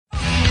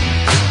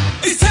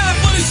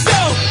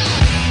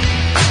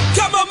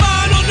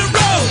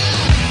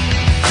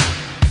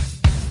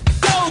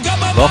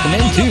welcome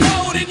into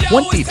the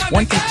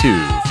 2022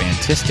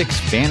 Fantistics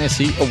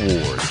Fantasy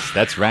Awards.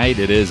 That's right,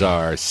 it is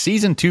our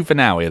Season 2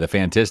 finale of the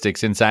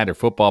Fantistics Insider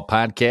Football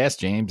Podcast.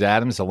 James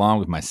Adams, along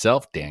with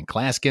myself, Dan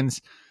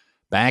Clasgens,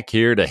 back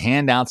here to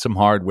hand out some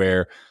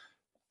hardware,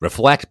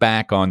 reflect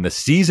back on the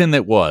season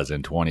that was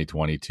in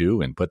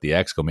 2022, and put the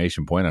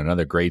exclamation point on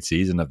another great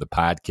season of the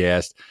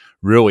podcast.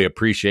 Really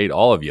appreciate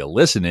all of you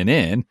listening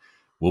in.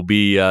 We'll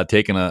be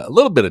taking a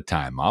little bit of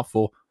time off.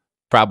 We'll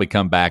probably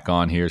come back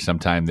on here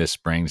sometime this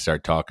spring to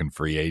start talking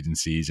free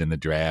agencies and the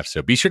draft.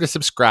 So be sure to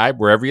subscribe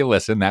wherever you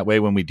listen. That way,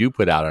 when we do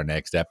put out our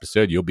next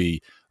episode, you'll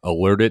be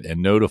alerted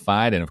and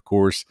notified. And of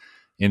course,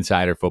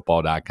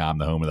 insiderfootball.com,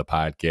 the home of the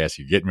podcast.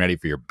 You're getting ready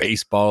for your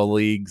baseball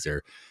leagues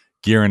or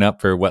gearing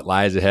up for what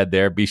lies ahead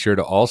there. Be sure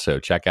to also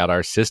check out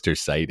our sister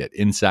site at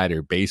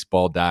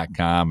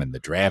insiderbaseball.com and the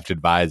Draft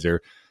Advisor.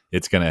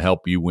 It's going to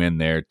help you win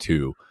there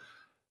too.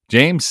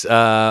 James,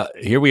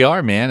 here we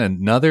are, man.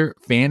 Another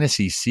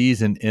fantasy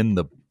season in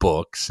the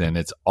books, and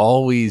it's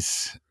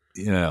always,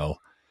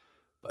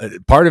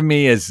 part of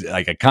me is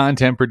like a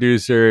content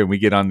producer, and we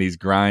get on these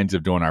grinds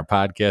of doing our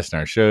podcast and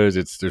our shows.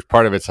 There's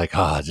part of it's like,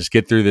 just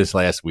get through this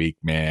last week,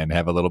 man.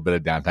 Have a little bit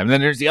of downtime. And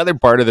then there's the other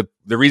part of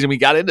the reason we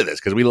got into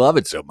this because we love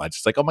it so much.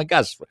 It's like, oh my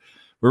gosh,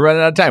 we're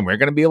running out of time. We're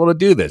going to be able to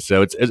do this.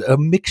 So it's a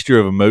mixture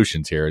of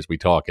emotions here as we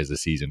talk as the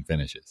season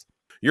finishes.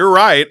 You're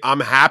right. I'm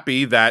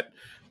happy that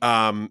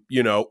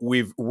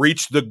we've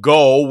reached the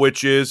goal,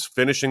 which is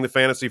finishing the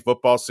fantasy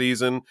football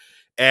season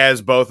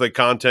as both a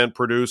content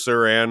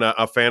producer and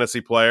a fantasy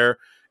player.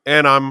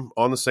 And I'm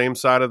on the same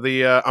side of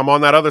I'm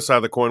on that other side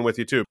of the coin with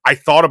you too. I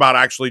thought about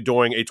actually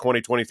doing a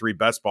 2023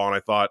 best ball, and I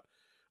thought,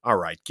 all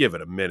right, give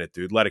it a minute,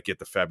 dude. Let it get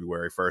to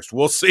February 1st.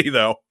 We'll see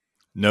though.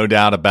 No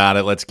doubt about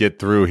it. Let's get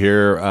through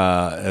here.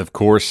 Of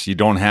course, you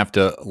don't have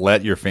to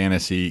let your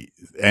fantasy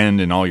end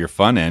and all your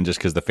fun end just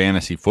because the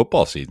fantasy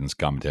football season's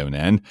come to an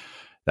end.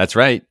 That's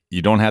right.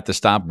 You don't have to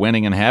stop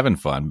winning and having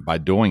fun by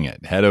doing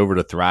it. Head over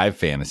to Thrive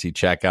Fantasy.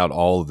 Check out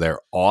all of their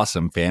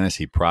awesome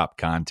fantasy prop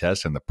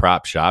contests and the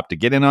prop shop to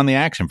get in on the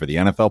action for the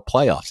NFL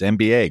playoffs,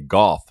 NBA,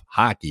 golf,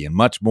 hockey, and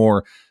much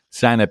more.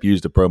 Sign up,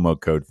 use the promo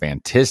code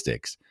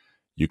Fantistics.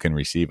 You can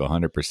receive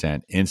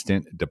 100%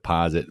 instant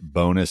deposit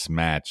bonus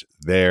match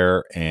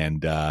there,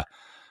 and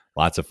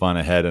lots of fun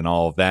ahead and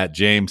all of that.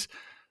 James,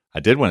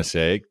 I did want to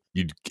say,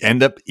 you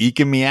end up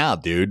eking me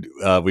out, dude.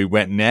 We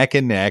went neck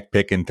and neck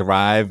picking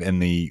Thrive and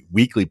the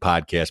weekly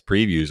podcast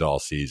previews all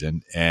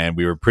season. And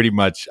we were pretty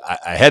much,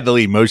 I had the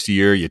lead most of the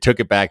year. You took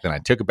it back, then I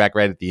took it back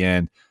right at the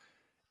end.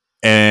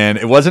 And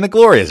it wasn't a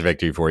glorious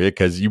victory for you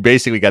because you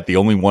basically got the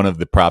only one of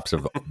the props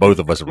of both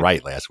of us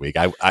right last week.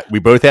 We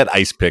both had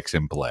ice picks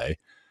in play.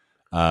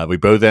 We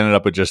both ended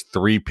up with just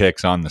 3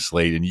 picks on the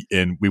slate,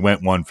 and we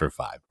went 1 for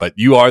 5. But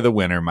you are the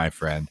winner, my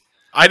friend.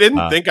 I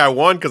didn't think I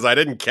won because I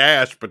didn't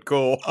cash, but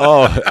cool.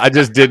 I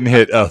just didn't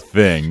hit a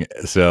thing.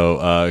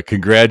 So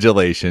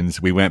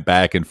congratulations. We went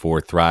back and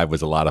forth. Thrive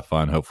was a lot of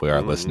fun. Hopefully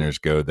our listeners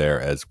go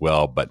there as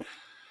well. But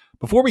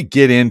before we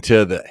get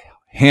into the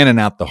handing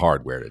out the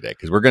hardware today,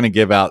 because we're going to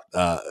give out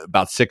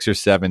about 6 or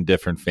 7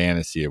 different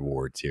fantasy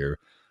awards here.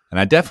 And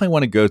I definitely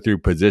want to go through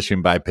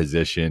position by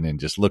position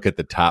and just look at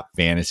the top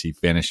fantasy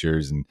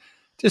finishers and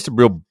just a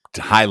real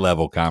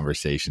high-level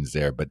conversations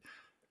there. But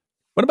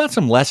what about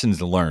some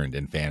lessons learned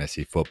in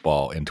fantasy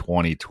football in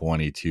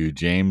 2022,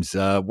 James?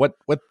 What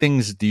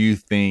things do you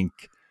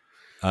think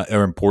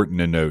are important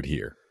to note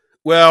here?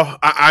 Well,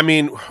 I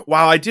mean,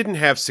 while I didn't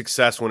have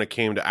success when it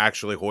came to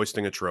actually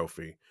hoisting a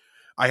trophy,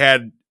 I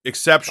had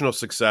exceptional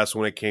success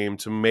when it came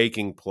to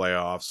making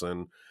playoffs,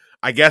 and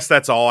I guess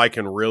that's all I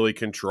can really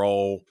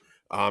control.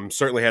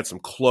 Certainly had some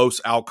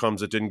close outcomes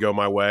that didn't go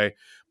my way,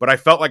 but I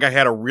felt like I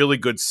had a really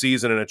good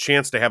season and a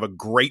chance to have a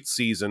great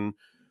season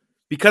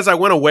because I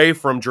went away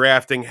from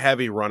drafting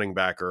heavy running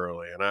back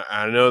early. And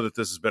I know that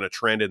this has been a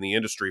trend in the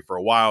industry for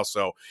a while,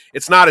 so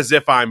it's not as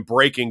if I'm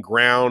breaking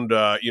ground.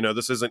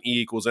 This isn't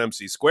E =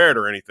 MC squared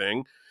or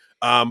anything.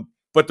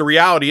 But the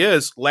reality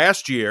is,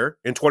 last year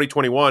in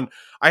 2021,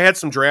 I had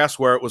some drafts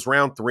where it was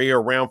round 3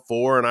 or round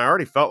 4, and I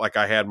already felt like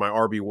I had my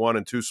RB1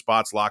 and 2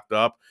 spots locked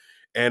up.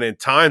 And in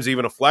times,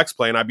 even a flex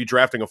play, and I'd be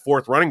drafting a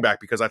 4th running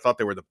back because I thought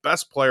they were the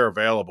best player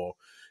available.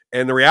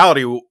 And the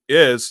reality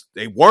is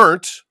they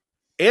weren't.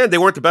 And they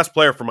weren't the best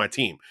player for my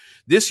team.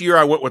 This year,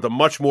 I went with a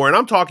much more, and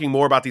I'm talking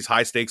more about these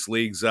high stakes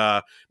leagues,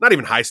 not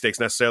even high stakes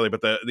necessarily,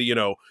 but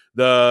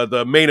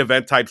the main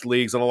event types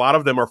leagues, and a lot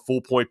of them are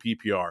full point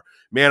PPR.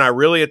 Man, I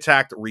really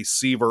attacked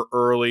receiver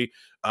early.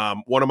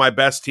 One of my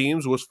best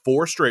teams was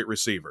 4 straight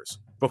receivers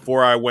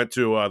before I went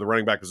to the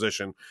running back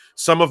position.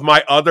 Some of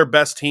my other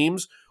best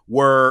teams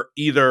were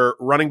either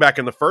running back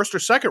in the 1st or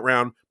 2nd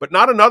round, but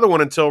not another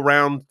one until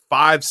round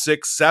 5,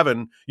 6,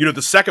 7,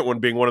 the second one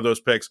being one of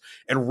those picks,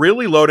 and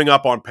really loading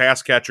up on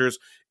pass catchers.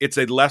 It's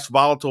a less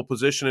volatile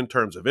position in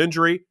terms of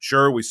injury.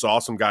 Sure, we saw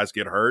some guys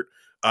get hurt,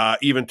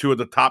 even two of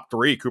the top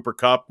three. Cooper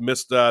Kupp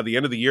missed the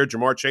end of the year,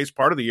 Jamar Chase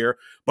part of the year,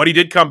 but he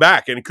did come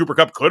back, and Cooper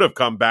Kupp could have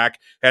come back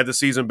had the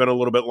season been a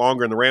little bit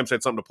longer and the Rams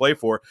had something to play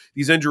for.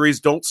 These injuries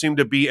don't seem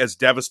to be as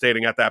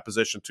devastating at that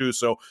position too,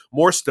 so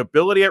more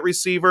stability at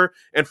receiver,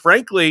 and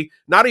frankly,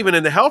 not even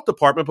in the health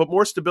department, but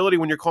more stability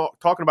when you're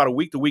talking about a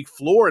week-to-week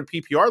floor in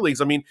PPR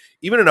leagues. I mean,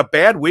 even in a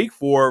bad week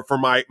for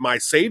my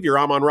savior,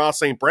 Amon-Ra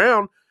St.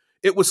 Brown,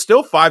 it was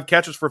still 5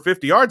 catches for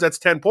 50 yards. That's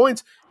 10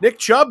 points. Nick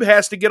Chubb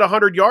has to get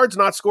 100 yards,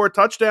 not score a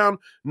touchdown,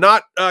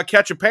 not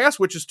catch a pass,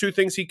 which is 2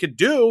 things he could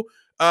do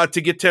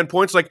to get 10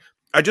 points. Like,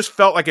 I just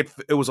felt like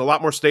it was a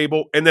lot more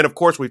stable. And then, of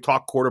course, we've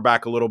talked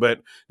quarterback a little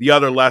bit. The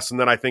other lesson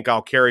that I think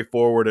I'll carry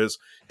forward is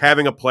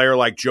having a player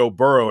like Joe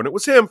Burrow. And it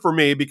was him for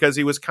me because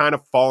he was kind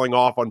of falling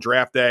off on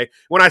draft day.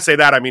 When I say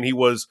that, I mean he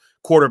was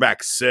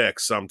quarterback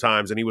 6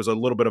 sometimes, and he was a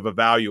little bit of a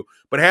value.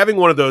 But having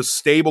one of those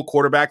stable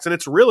quarterbacks, and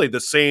it's really the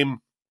same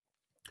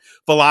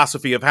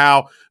philosophy of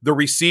how the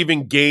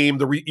receiving game,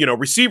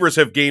 receivers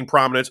have gained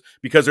prominence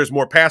because there's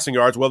more passing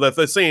yards. Well, that's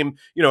the same,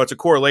 it's a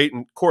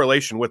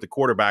correlation with the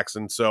quarterbacks.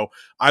 And so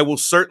I will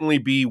certainly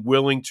be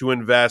willing to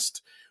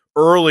invest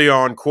early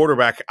on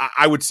quarterback.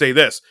 I would say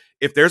this,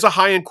 if there's a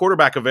high-end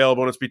quarterback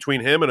available and it's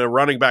between him and a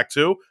running back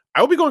too, I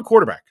will be going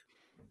quarterback.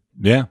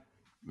 Yeah.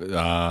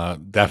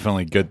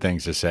 Definitely good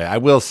things to say. I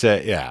will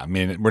say, yeah, I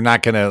mean, we're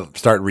not going to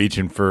start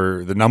reaching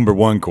for the number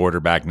 1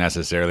 quarterback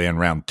necessarily in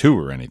round 2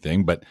 or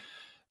anything, but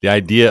the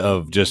idea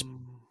of just,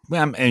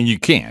 and you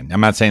can.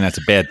 I'm not saying that's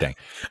a bad thing.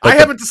 I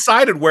haven't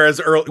decided where's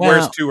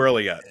too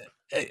early yet.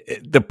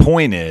 The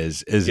point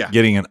is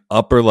getting an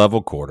upper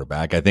level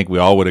quarterback. I think we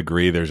all would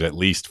agree there's at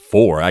least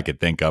 4 I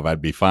could think of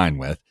I'd be fine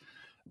with.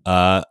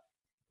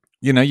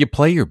 You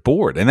play your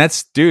board. And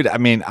that's, dude, I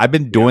mean, I've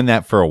been doing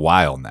that for a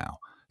while now,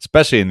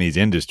 especially in these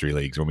industry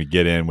leagues when we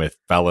get in with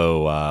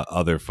fellow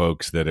other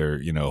folks that are,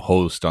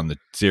 host on the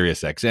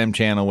Sirius XM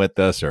channel with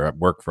us or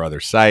work for other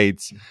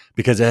sites,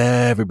 because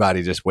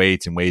everybody just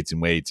waits and waits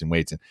and waits and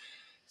waits.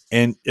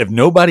 And if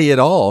nobody at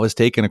all is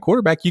taking a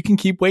quarterback, you can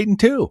keep waiting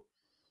too.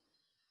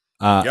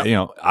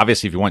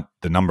 Obviously if you want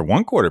the number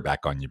 1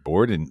 quarterback on your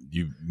board, and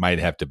you might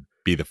have to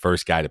be the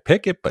first guy to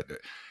pick it. But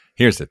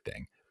here's the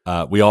thing.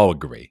 We all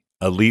agree,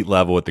 elite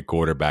level at the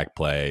quarterback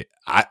play.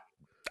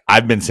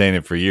 I've been saying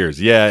it for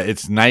years. Yeah,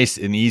 it's nice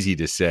and easy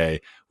to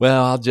say,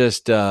 well, I'll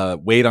just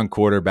wait on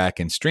quarterback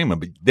and stream them.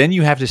 But then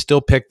you have to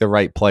still pick the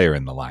right player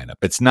in the lineup.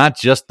 It's not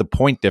just the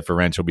point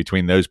differential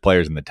between those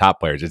players and the top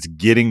players. It's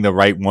getting the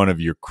right one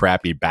of your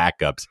crappy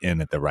backups in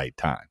at the right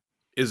time.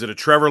 Is it a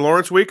Trevor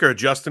Lawrence week or a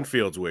Justin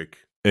Fields week?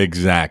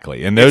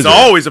 Exactly. And it's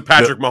always a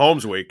Patrick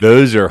Mahomes week.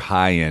 Those are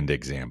high-end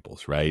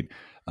examples, right?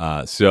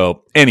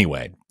 So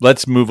anyway,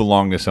 let's move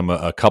along to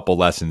a couple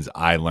lessons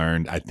I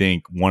learned. I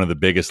think one of the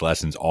biggest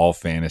lessons all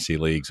fantasy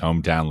leagues,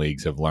 hometown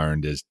leagues have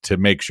learned is to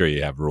make sure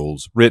you have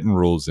written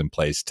rules in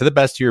place to the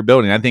best of your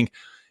ability. And I think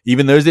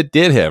even those that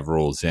did have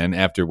rules in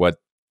after what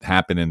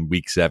happened in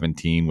week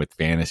 17 with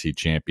fantasy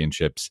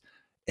championships,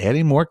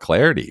 adding more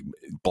clarity,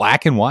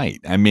 black and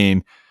white. I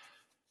mean,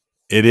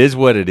 it is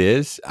what it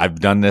is. I've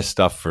done this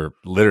stuff for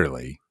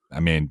literally, I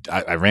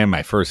ran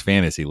my first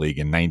fantasy league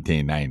in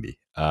 1990.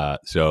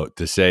 So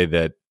to say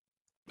that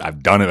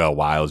I've done it a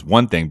while is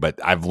one thing, but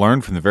I've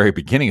learned from the very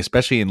beginning,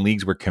 especially in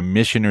leagues where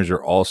commissioners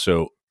are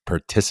also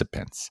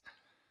participants,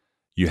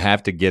 you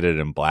have to get it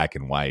in black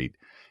and white.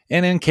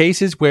 And in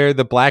cases where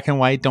the black and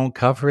white don't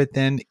cover it,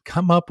 then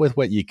come up with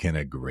what you can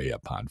agree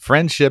upon.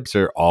 Friendships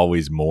are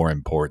always more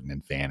important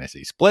in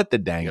fantasy. Split the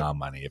dang on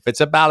money. If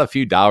it's about a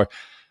few dollars,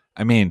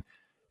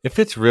 if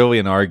it's really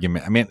an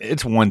argument,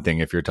 it's one thing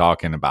if you're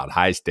talking about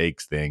high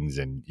stakes things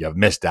and you've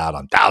missed out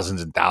on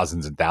thousands and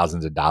thousands and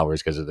thousands of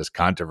dollars because of this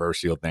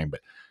controversial thing.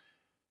 But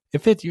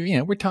if it's,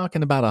 we're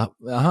talking about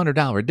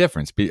 $100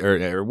 difference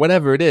or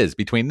whatever it is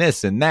between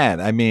this and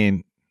that. I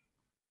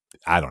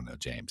don't know,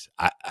 James.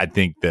 I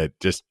think that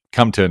just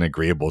come to an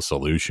agreeable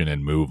solution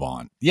and move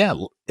on. Yeah,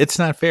 it's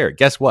not fair.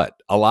 Guess what?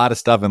 A lot of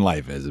stuff in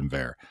life isn't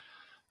fair.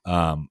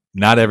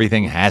 Not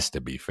everything has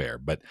to be fair,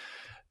 but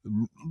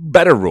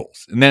better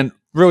rules. And then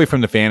really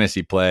from the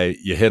fantasy play,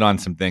 you hit on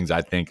some things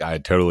I think I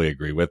totally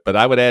agree with, but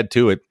I would add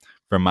to it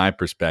from my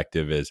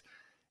perspective is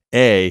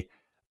I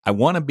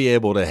want to be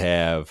able to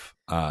have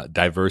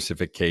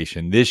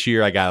diversification. This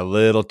year, I got a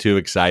little too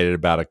excited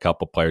about a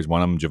couple players.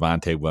 One of them,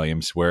 Javonte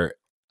Williams, where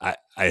I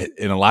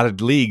in a lot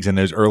of leagues in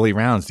those early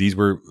rounds, these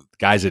were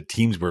guys that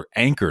teams were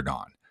anchored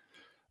on.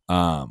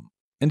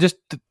 And just,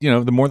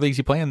 the more leagues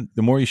you play in,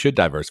 the more you should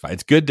diversify.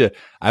 It's good to,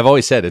 I've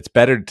always said it's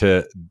better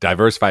to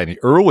diversify in the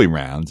early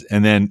rounds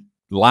and then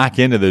lock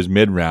into those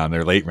mid-round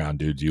or late-round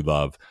dudes you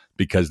love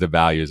because the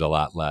value is a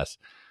lot less.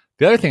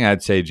 The other thing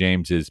I'd say,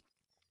 James, is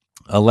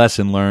a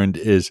lesson learned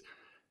is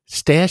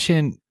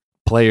stashing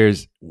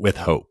players with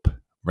hope,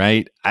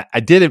 right?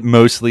 I did it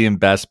mostly in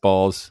best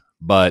balls,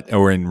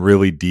 or in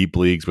really deep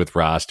leagues with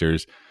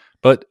rosters.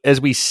 But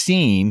as we've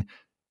seen,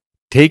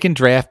 taking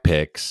draft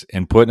picks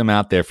and putting them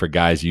out there for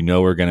guys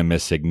are going to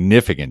miss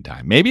significant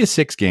time. Maybe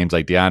 6 games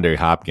like DeAndre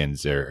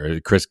Hopkins or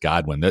Chris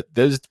Godwin.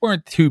 Those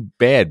weren't too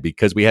bad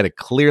because we had a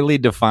clearly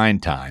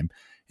defined time,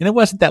 and it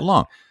wasn't that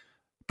long.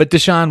 But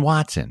Deshaun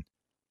Watson,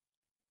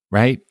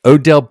 right?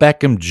 Odell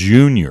Beckham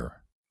Jr.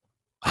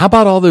 How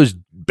about all those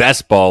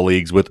best ball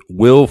leagues with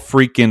Will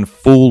freaking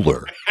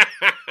Fuller?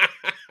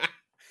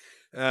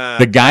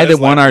 The guy that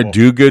won our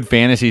Do Good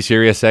Fantasy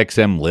Sirius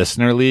XM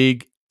Listener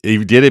League,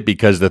 he did it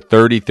because the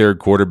 33rd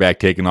quarterback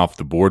taken off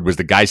the board was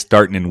the guy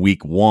starting in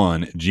week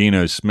 1,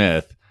 Geno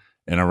Smith,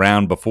 and a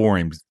round before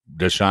him,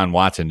 Deshaun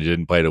Watson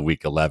didn't play to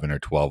week 11 or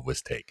 12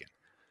 was taken.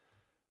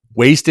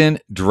 Wasting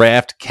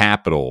draft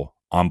capital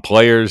on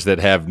players that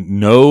have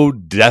no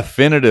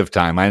definitive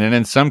timeline, and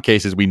in some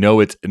cases we know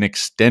it's an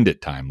extended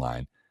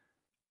timeline,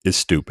 is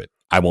stupid.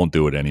 I won't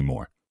do it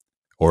anymore,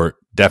 or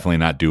definitely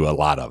not do a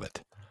lot of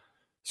it.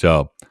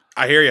 So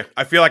I hear you.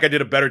 I feel like I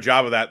did a better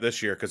job of that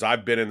this year because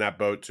I've been in that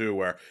boat too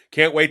where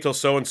can't wait till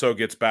so-and-so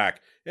gets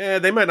back.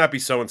 They might not be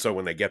so-and-so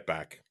when they get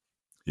back.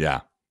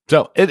 Yeah.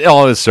 So it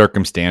all is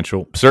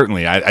circumstantial.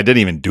 Certainly, I didn't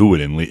even do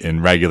it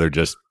in regular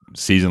just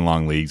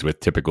season-long leagues with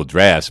typical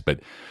drafts,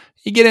 but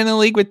you get in a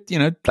league with,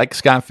 like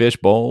Scott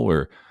Fishbowl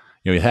or,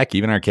 heck,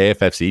 even our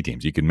KFFC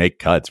teams, you can make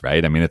cuts,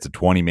 right? I mean, it's a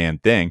 20-man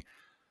thing.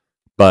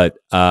 But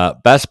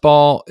best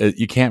ball,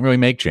 you can't really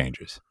make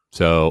changes.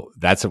 So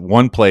that's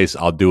one place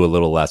I'll do a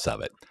little less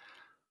of it.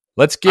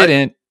 Let's get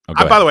in.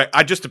 By the way,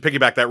 just to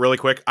piggyback that really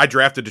quick, I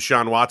drafted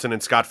Deshaun Watson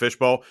and Scott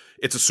Fishbowl.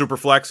 It's a super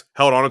flex.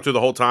 Held on him through the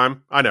whole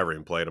time. I never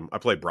even played him. I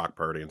played Brock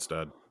Purdy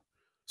instead.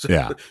 So,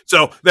 yeah.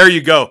 So there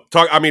you go.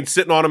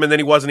 Sitting on him, and then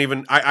he wasn't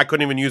even. I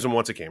couldn't even use him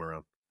once it came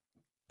around.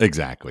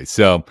 Exactly.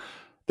 So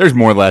there's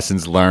more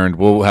lessons learned.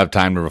 We'll have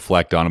time to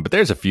reflect on them, but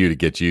there's a few to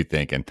get you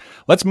thinking.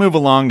 Let's move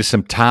along to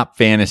some top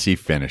fantasy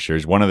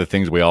finishers. One of the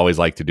things we always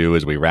like to do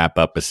as we wrap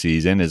up a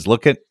season is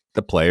look at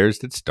the players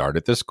that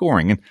started the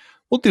scoring. And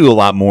we'll do a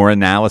lot more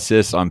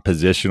analysis on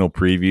positional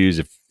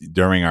previews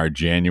during our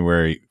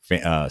January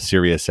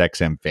Sirius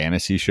XM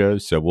fantasy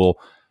shows. So we'll,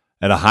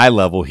 at a high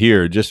level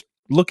here, just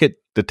look at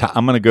the top.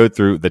 I'm going to go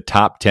through the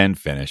top 10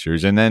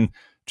 finishers, and then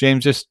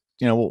James just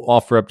we'll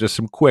offer up just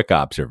some quick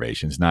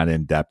observations, not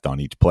in depth on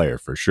each player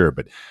for sure.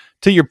 But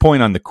to your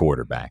point on the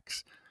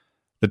quarterbacks,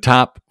 the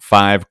top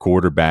 5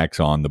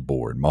 quarterbacks on the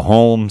board: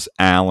 Mahomes,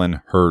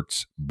 Allen,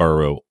 Hurts,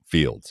 Burrow,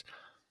 Fields.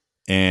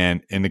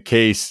 And in the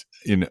case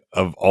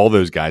of all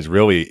those guys,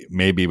 really,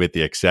 maybe with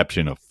the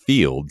exception of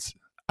Fields,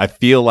 I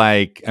feel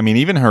like,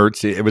 even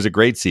Hurts, it was a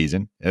great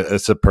season, a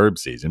superb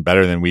season,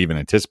 better than we even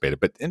anticipated.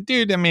 But,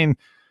 dude,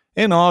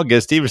 in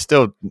August, he was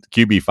still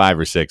QB 5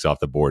 or 6 off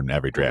the board in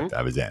every draft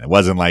I was in. It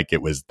wasn't like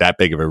it was that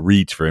big of a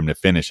reach for him to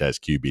finish as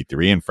QB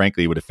 3. And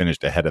frankly, he would have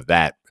finished ahead of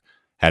that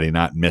had he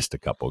not missed a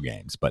couple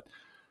games. But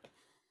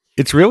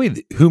it's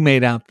really who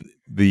made out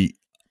the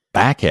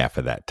back half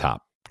of that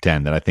top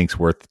 10 that I think is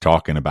worth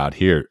talking about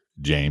here,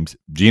 James.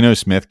 Geno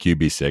Smith,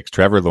 QB 6,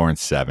 Trevor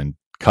Lawrence 7,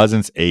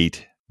 Cousins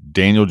 8,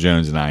 Daniel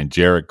Jones 9,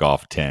 Jared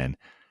Goff 10,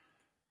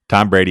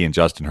 Tom Brady and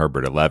Justin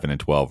Herbert 11 and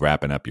 12,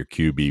 wrapping up your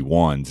QB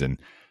 1s. And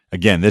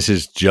again, this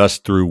is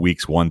just through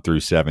weeks 1 through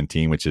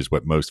 17, which is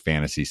what most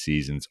fantasy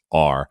seasons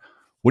are.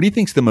 What do you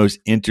think is the most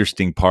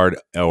interesting part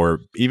or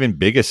even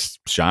biggest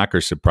shock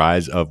or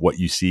surprise of what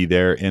you see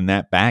there in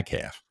that back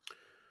half?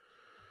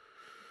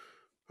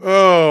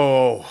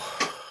 Oh,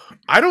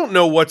 I don't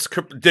know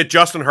that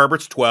Justin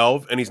Herbert's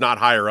 12 and he's not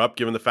higher up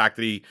given the fact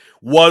that he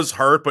was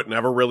hurt but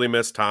never really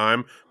missed time.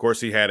 Of course,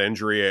 he had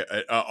injury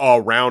all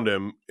around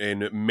him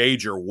in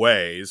major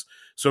ways.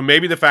 So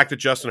maybe the fact that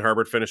Justin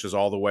Herbert finishes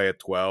all the way at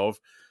 12.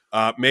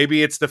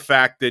 Maybe it's the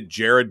fact that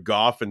Jared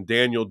Goff and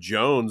Daniel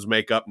Jones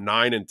make up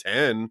 9 and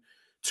 10,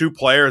 2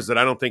 players that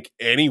I don't think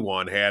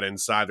anyone had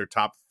inside their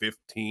top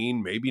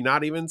 15, maybe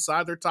not even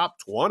inside their top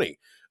 20.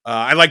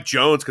 I like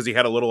Jones because he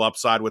had a little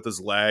upside with his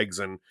legs,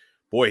 and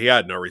boy, he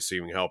had no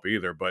receiving help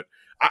either. But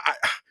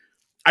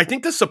I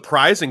think the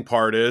surprising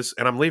part is,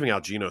 and I'm leaving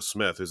out Geno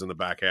Smith, who's in the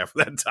back half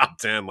of that top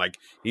 10, like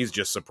he's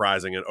just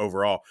surprising it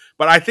overall.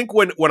 But I think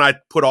when I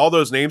put all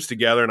those names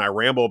together and I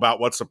ramble about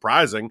what's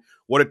surprising,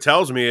 what it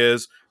tells me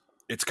is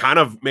it's kind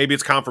of, maybe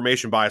it's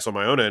confirmation bias on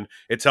my own end.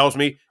 It tells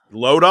me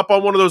load up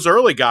on one of those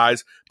early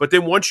guys, but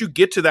then once you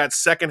get to that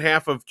second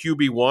half of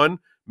QB1,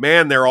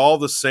 man, they're all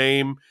the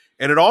same.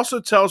 And it also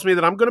tells me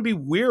that I'm going to be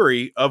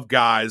weary of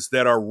guys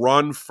that are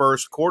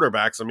run-first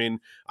quarterbacks.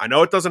 I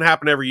know it doesn't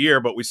happen every year,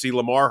 but we see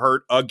Lamar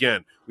hurt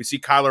again. We see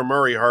Kyler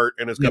Murray hurt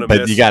and is going to miss.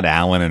 But you got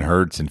Allen and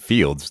Hurts and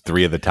Fields,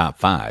 3 of the top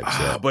 5.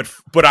 So.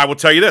 But I will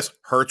tell you this.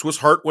 Hurts was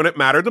hurt when it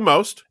mattered the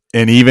most.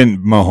 And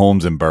even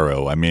Mahomes and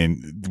Burrow,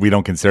 we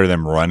don't consider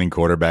them running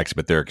quarterbacks,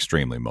 but they're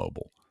extremely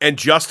mobile. And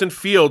Justin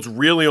Fields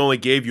really only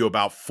gave you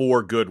about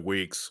 4 good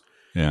weeks.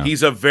 Yeah.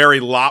 He's a very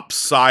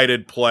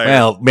lopsided player.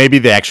 Well, maybe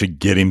they actually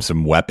get him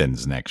some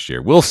weapons next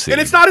year. We'll see. And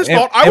it's not his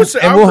fault.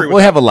 We'll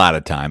have a lot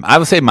of time. I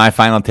would say my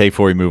final take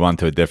before we move on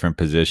to a different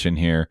position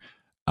here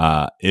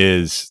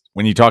is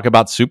when you talk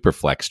about super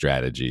flex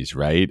strategies,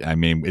 right?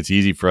 It's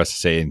easy for us to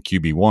say in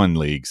QB1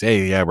 leagues,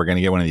 hey, yeah, we're going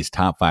to get one of these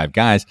top 5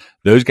 guys.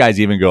 Those guys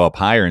even go up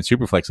higher in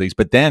super flex leagues.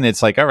 But then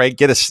it's like, all right,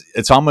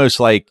 it's almost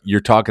like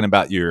you're talking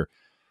about your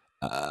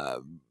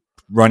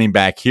running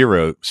back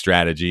hero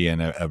strategy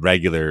and a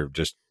regular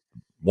just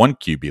one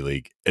QB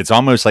league. It's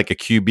almost like a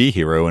QB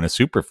hero in a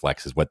super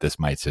flex is what this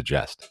might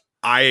suggest.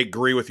 I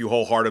agree with you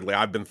wholeheartedly.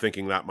 I've been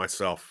thinking that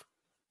myself.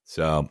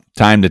 So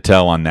time to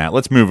tell on that.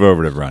 Let's move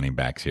over to running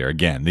backs here.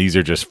 Again, these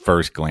are just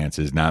first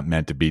glances, not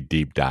meant to be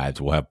deep dives.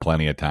 We'll have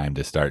plenty of time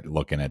to start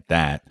looking at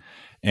that.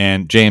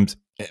 And James,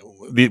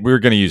 we're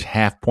going to use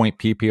half-point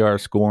PPR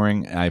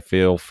scoring, I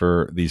feel,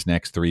 for these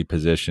next three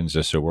positions,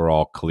 just so we're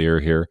all clear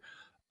here.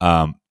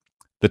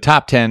 The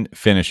top 10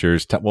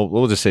 finishers,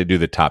 we'll just say do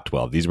the top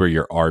 12. These were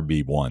your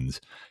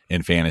RB1s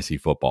in fantasy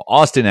football.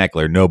 Austin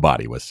Eckler,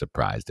 nobody was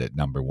surprised at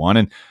number one.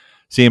 And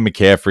seeing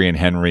McCaffrey and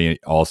Henry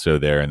also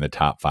there in the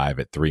top 5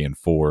 at 3 and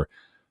 4,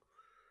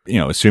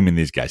 assuming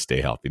these guys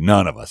stay healthy,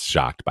 none of us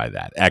shocked by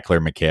that.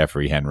 Eckler,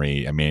 McCaffrey,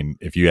 Henry. I mean,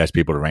 if you ask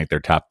people to rank their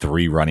top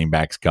 3 running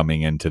backs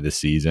coming into the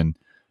season,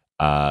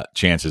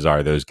 chances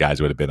are those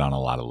guys would have been on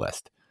a lot of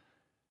lists.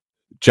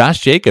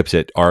 Josh Jacobs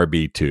at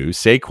RB2,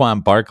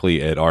 Saquon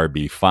Barkley at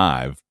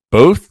RB5,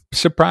 both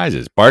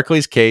surprises.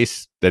 Barkley's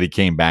case that he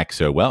came back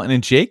so well, and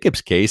in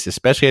Jacobs' case,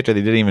 especially after they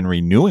didn't even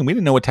renew him, we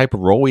didn't know what type of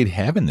role we'd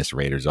have in this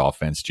Raiders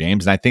offense,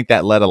 James, and I think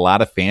that led a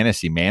lot of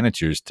fantasy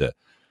managers to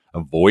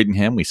avoiding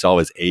him. We saw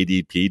his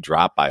ADP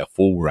drop by a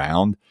full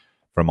round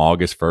from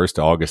August 1st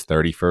to August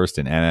 31st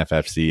in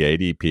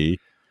NFFC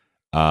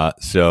ADP.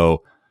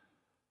 So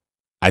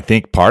I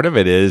think part of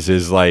it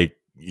is like,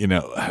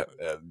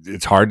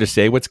 it's hard to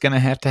say what's going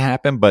to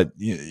happen, but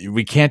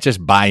we can't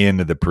just buy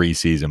into the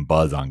preseason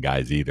buzz on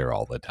guys either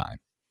all the time.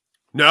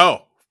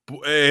 No,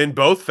 in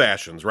both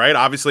fashions, right?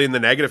 Obviously in the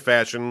negative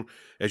fashion,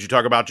 as you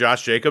talk about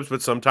Josh Jacobs,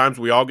 but sometimes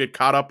we all get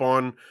caught up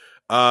on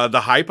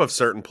the hype of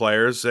certain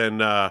players, and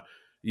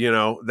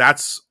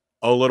that's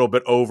a little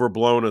bit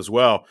overblown as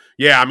well.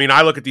 Yeah, I mean,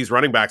 I look at these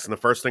running backs, and the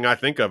first thing I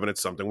think of, and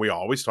it's something we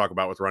always talk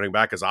about with running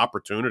back, is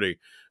opportunity.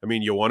 I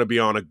mean, you want to be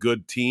on a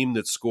good team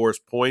that scores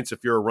points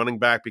if you're a running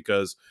back,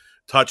 because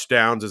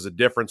touchdowns is a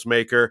difference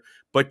maker,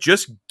 but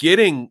just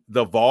getting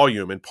the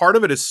volume, and part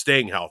of it is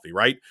staying healthy,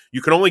 right?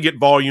 You can only get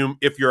volume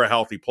if you're a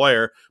healthy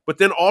player, but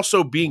then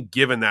also being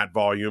given that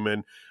volume.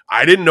 And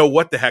I didn't know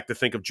what the heck to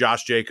think of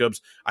Josh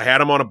Jacobs. I had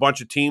him on a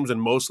bunch of teams,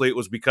 and mostly it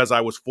was because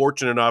I was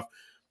fortunate enough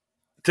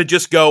to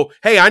just go,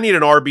 hey, I need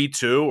an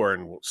RB2, or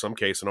in some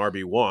case an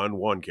RB1,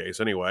 one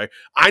case anyway.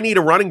 I need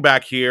a running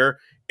back here,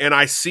 and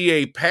I see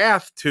a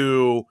path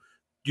to,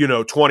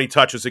 20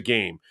 touches a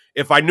game.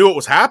 If I knew it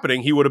was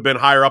happening, he would have been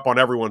higher up on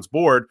everyone's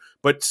board.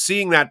 But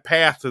seeing that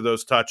path to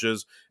those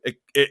touches,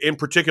 in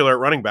particular at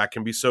running back,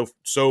 can be so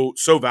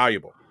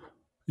valuable.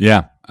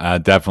 Yeah, I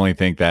definitely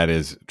think that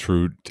is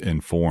true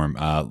in form.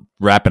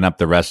 Wrapping up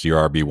the rest of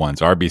your RB1s,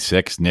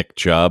 RB6, Nick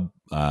Chubb,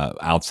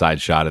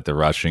 outside shot at the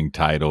rushing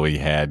title he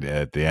had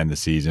at the end of the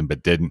season,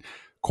 but didn't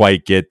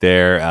quite get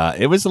there.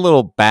 It was a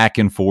little back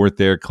and forth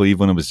there.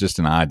 Cleveland, it was just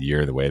an odd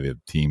year, the way the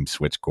team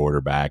switched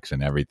quarterbacks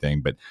and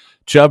everything, but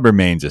Chubb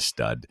remains a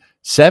stud.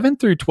 7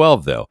 through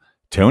 12, though,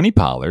 Tony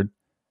Pollard,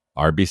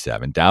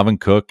 RB7, Dalvin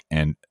Cook,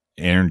 and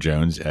Aaron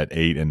Jones at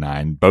 8 and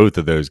 9, both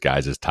of those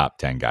guys as top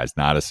 10 guys.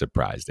 Not a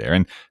surprise there.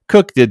 And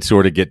Cook did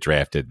sort of get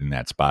drafted in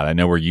that spot. I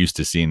know we're used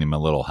to seeing him a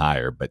little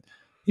higher, but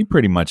he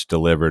pretty much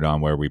delivered on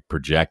where we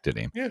projected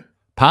him. Yeah.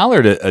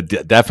 Pollard, a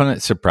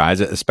definite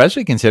surprise,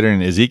 especially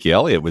considering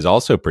Ezekiel Elliott was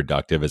also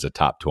productive as a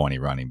top 20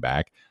 running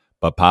back,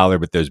 but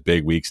Pollard with those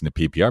big weeks in the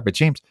PPR. But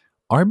James,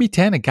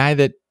 RB10, a guy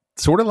that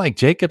sort of like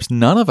Jacobs,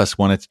 none of us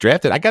wanted to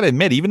draft it. I got to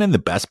admit, even in the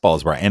best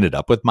balls where I ended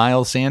up with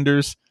Miles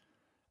Sanders,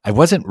 I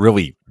wasn't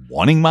really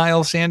wanting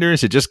Miles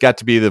Sanders. It just got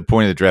to be the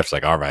point of the draft. It's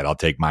like, all right, I'll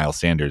take Miles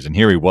Sanders. And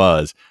here he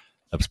was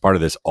part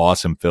of this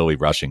awesome Philly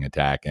rushing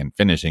attack and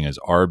finishing as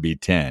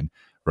RB10.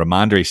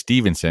 Ramondre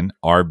Stevenson,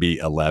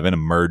 RB11,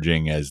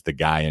 emerging as the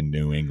guy in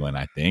New England,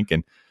 I think.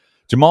 And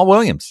Jamal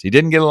Williams, he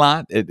didn't get a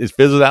lot. It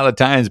fizzled out at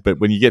times, but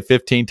when you get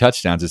 15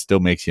 touchdowns, it still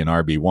makes you an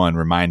RB1,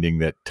 reminding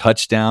that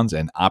touchdowns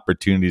and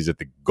opportunities at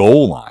the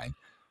goal line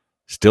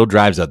still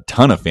drives a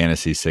ton of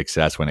fantasy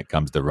success when it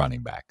comes to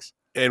running backs.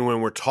 And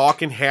when we're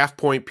talking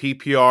half-point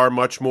PPR,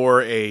 much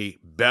more a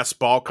best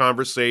ball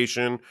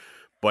conversation,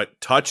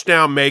 but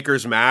touchdown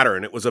makers matter,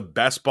 and it was a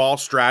best ball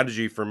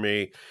strategy for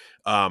me.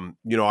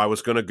 I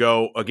was going to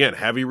go, again,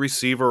 heavy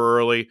receiver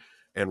early,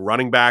 and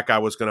running back, I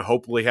was going to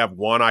hopefully have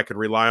one I could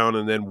rely on,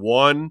 and then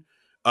one,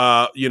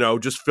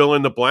 just fill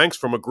in the blanks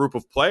from a group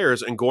of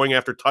players, and going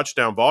after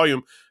touchdown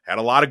volume. Had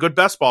a lot of good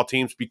best ball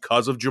teams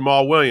because of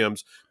Jamal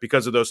Williams,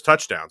 because of those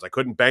touchdowns. I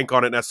couldn't bank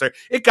on it necessarily.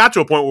 It got to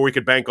a point where we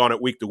could bank on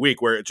it week to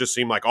week, where it just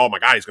seemed like, oh my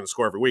God, he's going to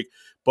score every week.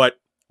 But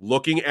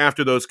looking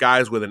after those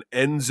guys with an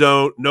end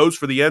zone, nose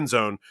for the end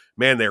zone,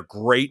 man, they're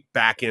great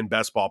back end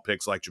best ball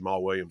picks like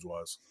Jamal Williams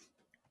was.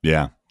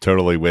 Yeah,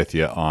 totally with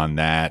you on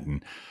that.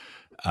 And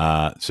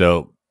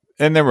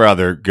and there were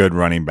other good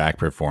running back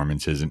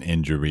performances and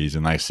injuries.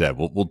 And like I said,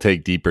 we'll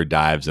take deeper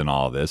dives in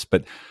all this.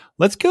 But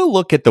let's go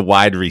look at the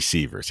wide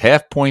receivers.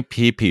 Half-point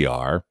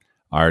PPR,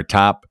 our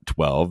top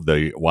 12,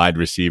 the wide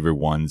receiver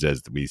ones,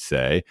 as we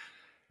say.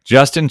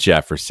 Justin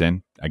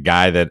Jefferson, a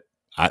guy that,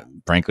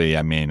 frankly,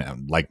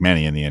 like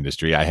many in the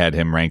industry, I had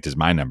him ranked as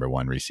my number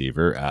one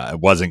receiver. I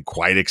wasn't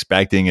quite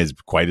expecting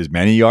quite as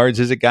many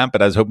yards as it got,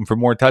 but I was hoping for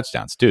more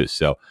touchdowns too.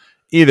 So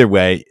either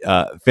way,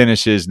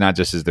 finishes not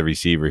just as the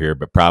receiver here,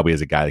 but probably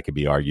as a guy that could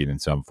be argued in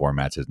some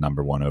formats as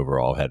number one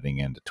overall heading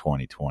into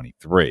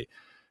 2023.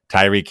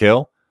 Tyreek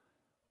Hill,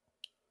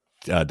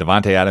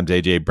 Devontae Adams,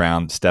 A.J.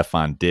 Brown,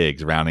 Stephon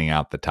Diggs rounding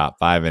out the top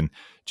five. And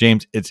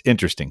James, it's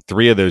interesting.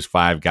 3 of those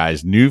 5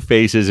 guys, new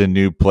faces in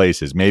new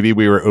places. Maybe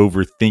we were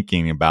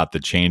overthinking about the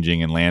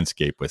changing in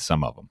landscape with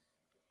some of them.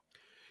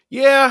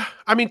 Yeah,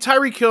 I mean,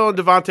 Tyreek Hill and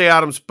Devontae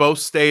Adams both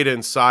stayed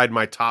inside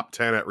my top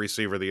 10 at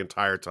receiver the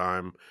entire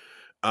time.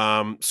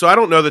 So I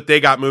don't know that they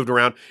got moved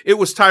around. It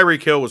was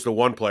Tyreek Hill was the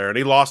one player, and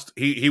he lost.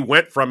 He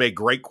went from a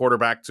great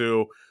quarterback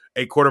to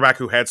a quarterback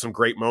who had some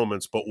great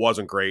moments but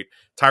wasn't great.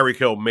 Tyreek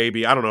Hill,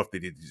 maybe, I don't know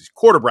if he's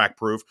quarterback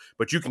proof,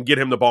 but you can get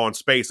him the ball in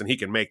space and he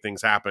can make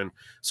things happen.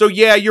 So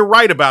yeah, you're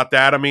right about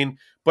that. I mean,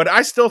 but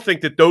I still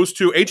think that those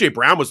two, A.J.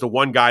 Brown was the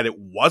one guy that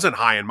wasn't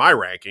high in my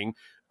ranking,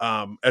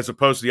 as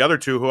opposed to the other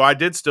two who I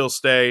did still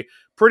stay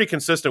pretty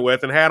consistent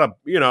with and had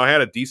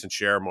a decent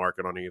share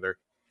market on either.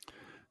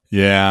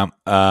 Yeah.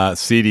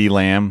 CD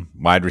Lamb,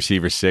 wide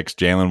receiver 6,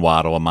 Jalen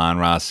Waddle,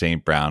 Amon-Ra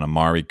St. Brown,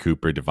 Amari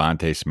Cooper,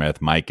 Devontae Smith,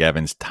 Mike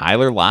Evans,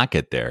 Tyler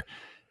Lockett there.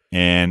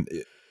 And,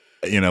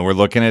 we're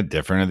looking at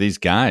different of these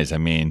guys. I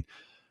mean,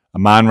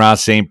 Amon-Ra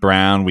St.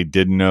 Brown, we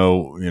didn't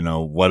know,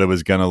 what it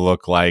was going to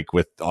look like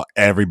with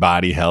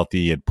everybody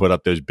healthy. He had put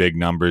up those big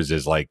numbers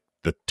as like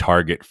the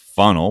target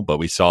funnel, but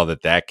we saw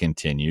that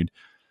continued.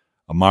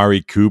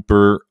 Amari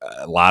Cooper,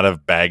 a lot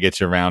of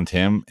baggage around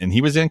him, and he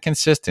was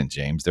inconsistent,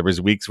 James. There was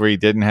weeks where he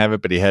didn't have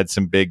it, but he had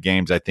some big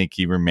games. I think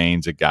he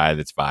remains a guy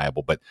that's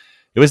viable. But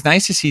it was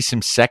nice to see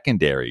some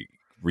secondary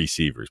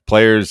receivers,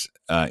 players,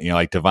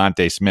 like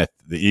Devontae Smith,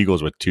 the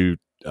Eagles with 2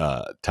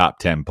 top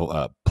 10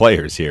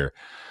 players here.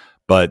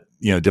 But,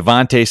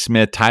 Devontae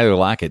Smith, Tyler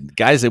Lockett,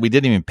 guys that we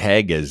didn't even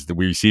peg as the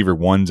receiver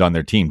ones on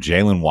their team,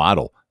 Jalen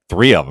Waddle,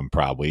 3 of them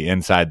probably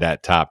inside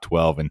that top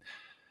 12. And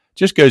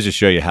just goes to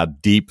show you how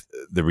deep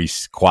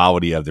the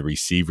quality of the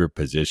receiver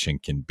position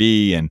can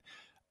be. And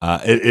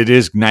it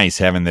is nice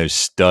having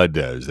those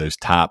those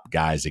top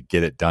guys that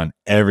get it done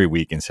every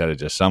week instead of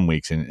just some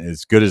weeks. And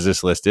as good as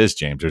this list is,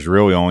 James, there's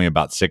really only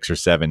about 6 or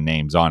 7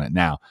 names on it.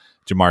 Now,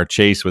 Jamar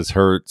Chase was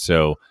hurt,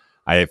 so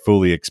I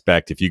fully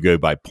expect if you go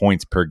by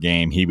points per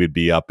game, he would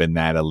be up in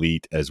that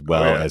elite as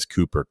well as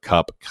Cooper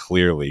Kupp,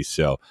 clearly.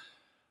 So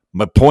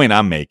my point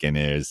I'm making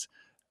is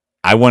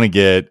I want to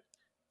get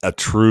a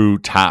true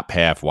top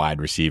half wide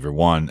receiver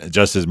one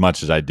just as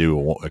much as I do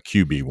a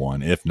QB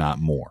one, if not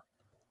more.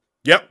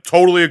 Yep,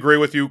 totally agree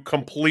with you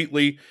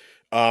completely.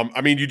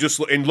 I mean, you just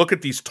look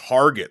at these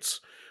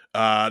targets.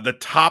 The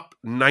top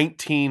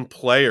 19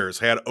 players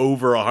had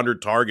over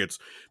 100 targets.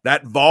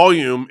 That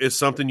volume is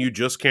something you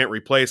just can't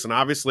replace. And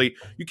obviously,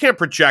 you can't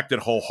project it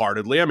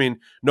wholeheartedly. I mean,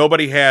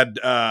 nobody had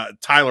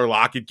Tyler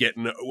Lockett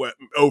getting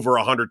over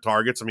 100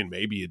 targets. I mean,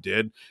 maybe you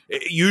did.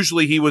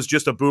 Usually, he was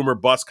just a boomer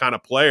bust kind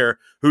of player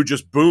who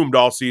just boomed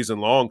all season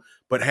long.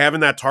 But having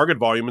that target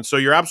volume, and so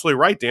you're absolutely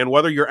right, Dan,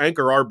 whether your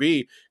anchor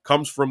RB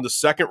comes from the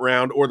second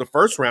round or the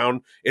first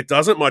round, it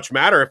doesn't much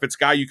matter if it's a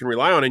guy you can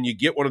rely on and you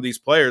get one of these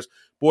players.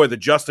 Boy, the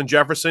Justin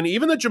Jefferson,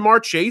 even the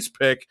Jamar Chase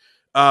pick,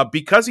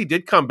 because he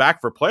did come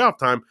back for playoff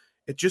time,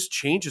 it just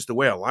changes the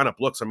way a lineup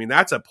looks. I mean,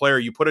 that's a player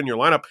you put in your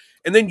lineup.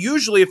 And then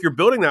usually if you're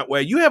building that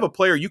way, you have a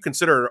player you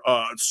consider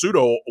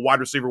pseudo wide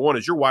receiver one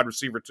as your wide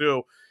receiver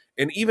two.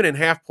 And even in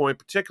half point,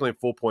 particularly in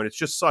full point, it's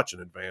just such an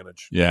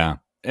advantage. Yeah.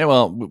 And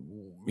well,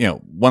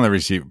 one of the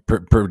receiver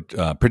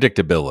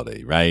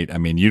predictability, right? I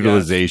mean,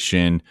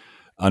 utilization,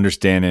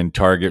 understanding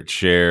target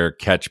share,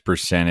 catch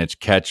percentage,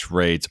 catch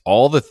rates,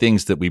 all the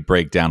things that we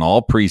break down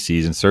all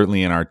preseason,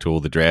 certainly in our tool,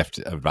 the Draft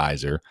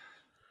Advisor,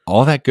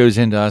 all that goes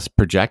into us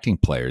projecting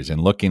players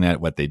and looking at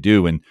what they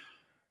do. And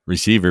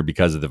receiver,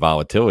 because of the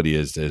volatility,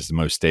 is the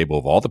most stable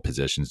of all the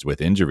positions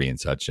with injury and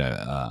such,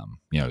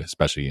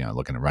 especially,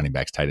 looking at running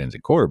backs, tight ends,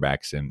 and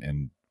quarterbacks,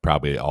 and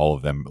probably all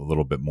of them a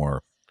little bit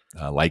more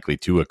likely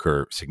to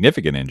occur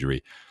significant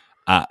injury.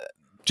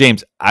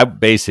 James, I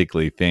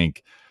basically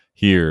think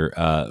here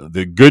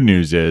the good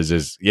news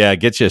is it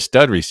gets you a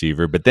stud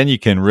receiver, but then you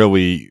can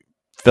really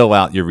fill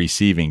out your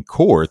receiving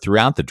core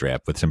throughout the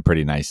draft with some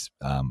pretty nice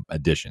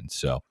additions.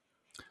 So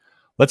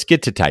let's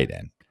get to tight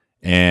end.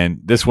 And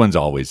this one's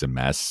always a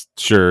mess.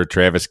 Sure,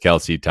 Travis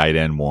Kelce, tight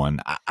end 1.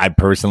 I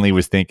personally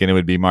was thinking it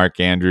would be Mark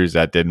Andrews.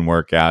 That didn't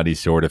work out. He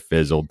sort of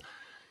fizzled.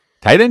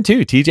 Tight end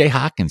 2, TJ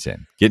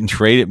Hawkinson, getting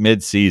traded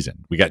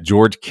mid-season. We got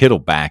George Kittle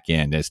back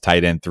in as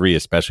tight end 3,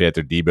 especially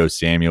after Deebo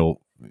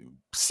Samuel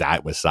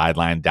was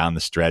sidelined down the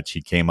stretch.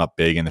 He came up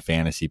big in the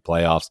fantasy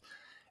playoffs.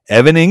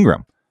 Evan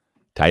Ingram,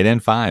 tight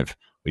end 5.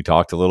 We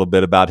talked a little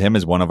bit about him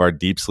as one of our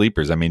deep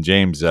sleepers. I mean,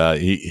 James,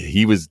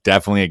 he was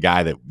definitely a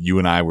guy that you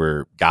and I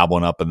were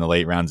gobbling up in the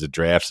late rounds of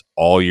drafts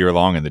all year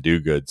long in the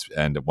do-goods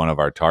and one of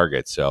our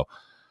targets. So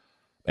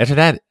after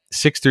that,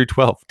 6 through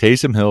 12,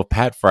 Taysom Hill,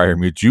 Pat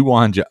Freiermuth,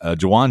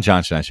 Juwan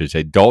Johnson, I should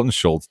say, Dalton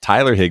Schultz,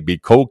 Tyler Higbee,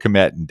 Cole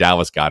Kmet, and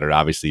Dallas Goedert,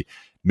 obviously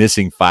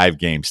missing 5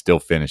 games, still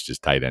finished as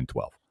tight end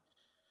 12.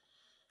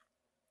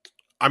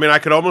 I mean, I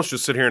could almost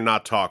just sit here and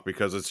not talk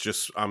because it's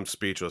just I'm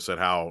speechless at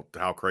how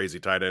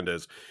crazy tight end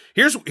is.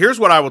 Here's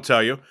what I will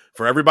tell you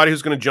for everybody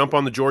who's going to jump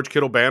on the George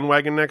Kittle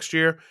bandwagon next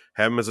year,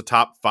 have him as a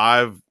top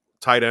 5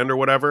 tight end or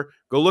whatever.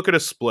 Go look at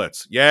his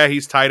splits. Yeah,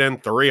 he's tight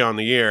end 3 on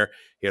the year.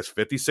 He has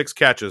 56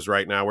 catches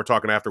right now. We're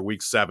talking after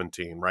week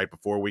 17, right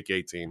before week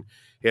 18.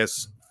 He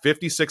has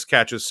 56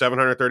 catches,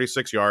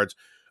 736 yards,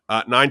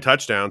 9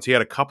 touchdowns. He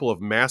had a couple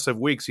of massive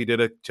weeks. He did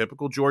a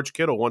typical George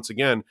Kittle once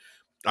again.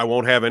 I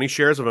won't have any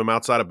shares of him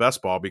outside of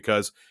best ball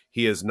because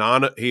he is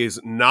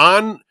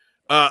non-factor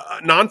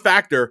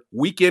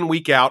week in,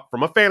 week out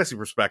from a fantasy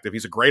perspective.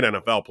 He's a great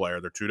NFL player.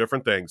 They're two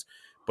different things.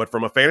 But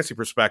from a fantasy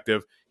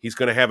perspective, he's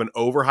going to have an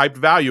overhyped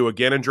value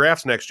again in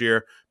drafts next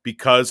year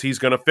because he's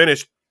going to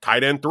finish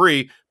tight end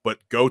 3. But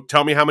go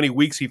tell me how many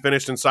weeks he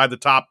finished inside the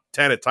top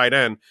 10 at tight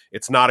end.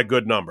 It's not a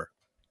good number.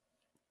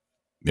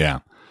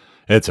 Yeah,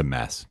 it's a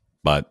mess.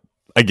 But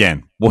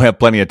again, we'll have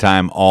plenty of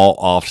time all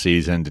off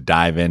season to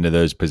dive into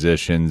those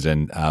positions,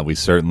 and we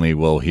certainly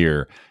will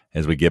hear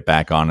as we get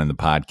back on in the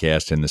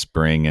podcast in the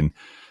spring. And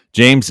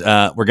James,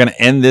 we're going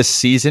to end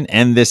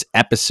this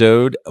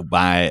episode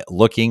by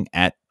looking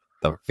at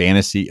the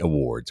fantasy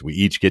awards. We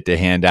each get to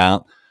hand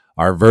out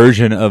our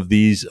version of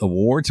these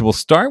awards. We'll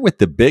start with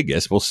the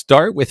biggest. We'll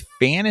start with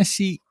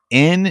fantasy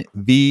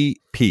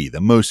MVP,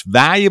 the most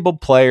valuable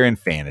player in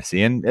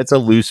fantasy, and it's a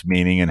loose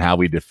meaning in how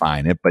we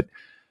define it, but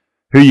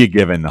who are you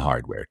giving the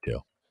hardware to?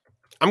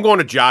 I'm going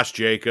to Josh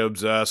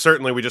Jacobs.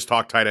 Certainly, we just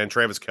talked tight end.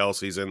 Travis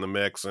Kelce's in the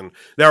mix, and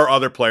there are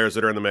other players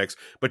that are in the mix.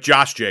 But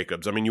Josh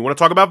Jacobs, I mean, you want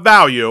to talk about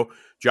value.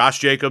 Josh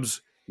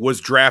Jacobs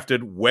was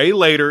drafted way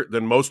later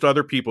than most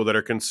other people that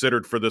are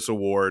considered for this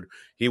award.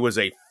 He was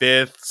a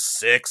 5th,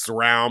 6th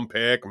round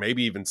pick,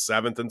 maybe even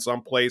 7th in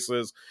some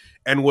places,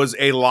 and was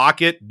a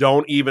lock it,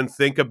 don't even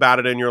think about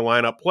it in your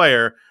lineup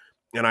player.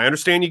 And I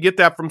understand you get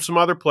that from some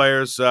other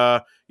players,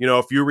 a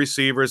few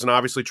receivers and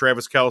obviously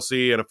Travis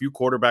Kelce and a few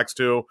quarterbacks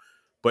too,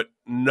 but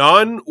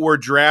none were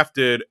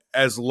drafted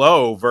as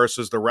low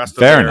versus the rest of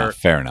their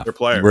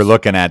players. We're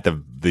looking at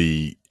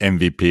the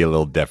MVP a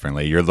little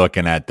differently. You're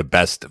looking at the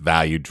best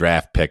value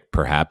draft pick,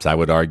 perhaps. I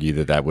would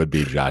argue that would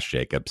be Josh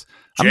Jacobs.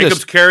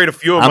 Jacobs carried a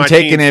few of my teams. I'm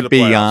taking it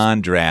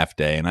beyond draft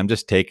day, and I'm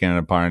just taking it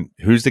apart.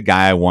 Who's the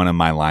guy I want in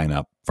my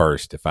lineup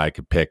first if I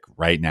could pick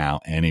right now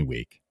any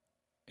week?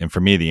 And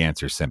for me, the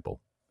answer is simple.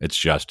 It's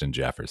Justin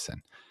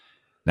Jefferson.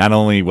 Not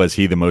only was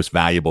he the most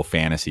valuable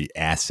fantasy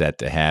asset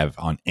to have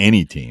on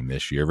any team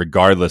this year,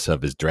 regardless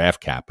of his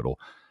draft capital,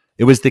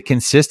 it was the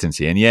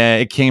consistency. And yeah,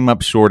 it came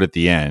up short at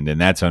the end, and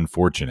that's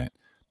unfortunate.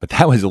 But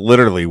that was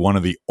literally one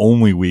of the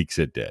only weeks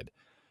it did.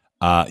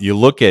 You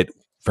look at,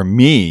 for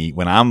me,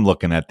 when I'm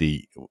looking at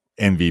the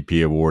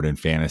MVP award in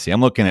fantasy,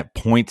 I'm looking at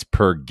points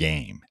per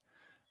game,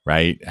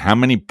 right? How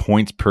many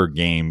points per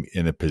game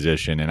in the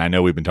position? And I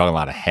know we've been talking a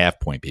lot of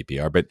half-point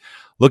PPR, but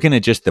looking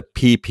at just the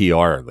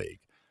PPR league,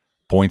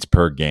 points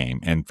per game,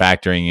 and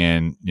factoring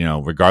in,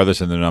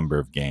 regardless of the number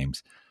of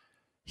games,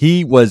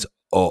 he was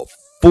a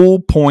full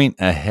point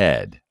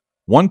ahead,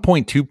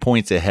 1.2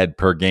 points ahead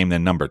per game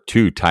than number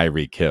 2,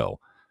 Tyreek Hill,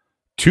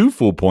 2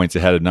 full points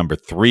ahead of number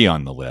 3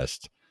 on the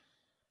list,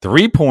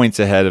 3 points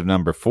ahead of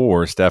number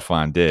 4,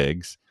 Stephon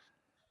Diggs,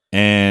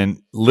 and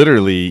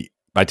literally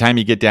by the time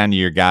you get down to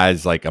your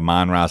guys like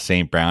Amon-Ra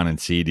St. Brown and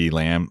CD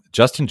Lamb,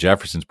 Justin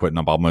Jefferson's putting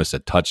up almost a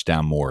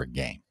touchdown more a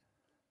game.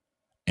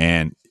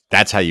 And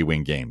that's how you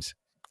win games.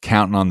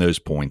 Counting on those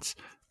points.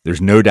 There's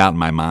no doubt in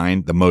my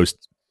mind the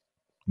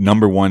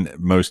number one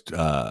most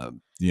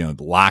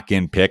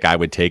lock-in pick I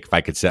would take if I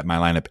could set my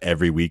lineup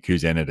every week.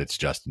 Who's in it? It's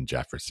Justin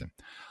Jefferson.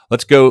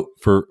 Let's go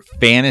for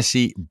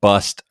fantasy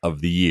bust of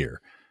the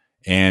year.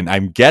 And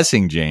I'm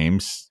guessing,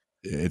 James,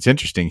 it's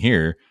interesting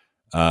here,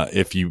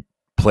 if you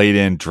played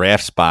in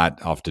draft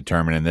spot off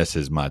determining this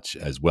as much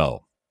as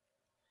well.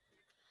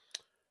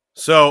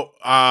 So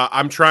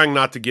I'm trying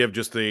not to give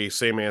just the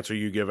same answer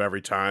you give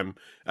every time.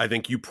 I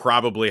think you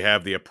probably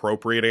have the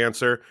appropriate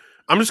answer.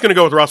 I'm just going to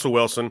go with Russell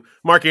Wilson.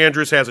 Mark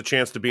Andrews has a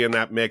chance to be in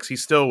that mix. He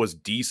still was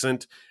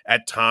decent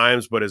at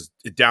times, but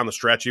down the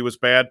stretch he was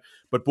bad.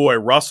 But boy,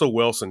 Russell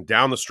Wilson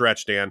down the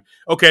stretch, Dan.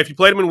 Okay, if you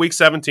played him in week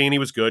 17, he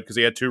was good because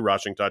he had 2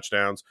 rushing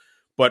touchdowns.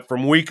 But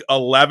from week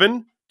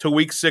 11 to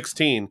week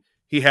 16,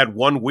 he had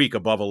 1 week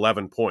above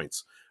 11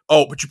 points.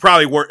 Oh, but you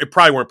probably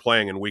weren't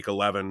playing in week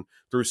 11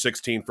 through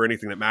 16 for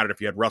anything that mattered if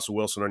you had Russell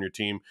Wilson on your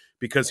team,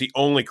 because he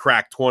only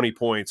cracked 20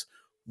 points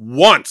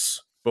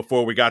once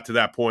before we got to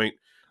that point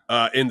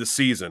in the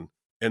season,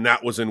 and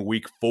that was in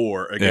week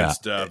 4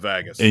 against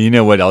Vegas. And you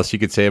know what else you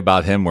could say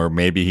about him, where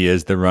maybe he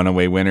is the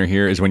runaway winner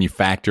here, is when you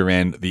factor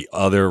in the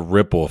other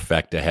ripple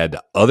effect ahead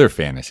to other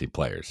fantasy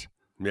players.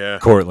 Yeah.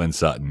 Cortland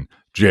Sutton,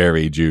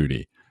 Jerry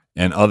Jeudy,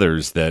 and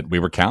others that we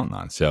were counting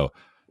on. So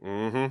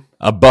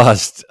a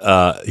bust.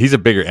 He's a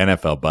bigger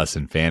NFL bust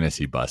than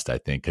fantasy bust, I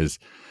think.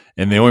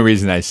 And the only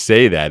reason I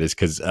say that is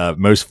because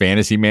most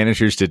fantasy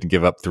managers didn't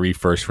give up 3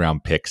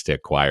 first-round picks to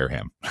acquire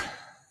him.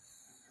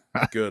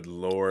 Good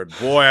Lord.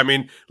 Boy, I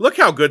mean, look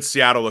how good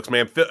Seattle looks,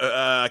 man.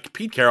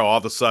 Pete Carroll all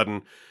of a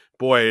sudden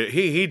Boy,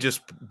 he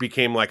just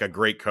became like a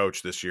great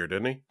coach this year,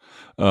 didn't he?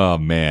 Oh,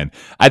 man.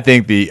 I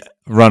think the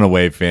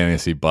runaway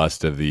fantasy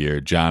bust of the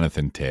year,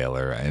 Jonathan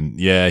Taylor. And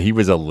yeah, he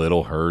was a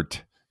little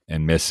hurt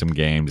and missed some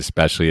games,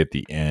 especially at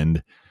the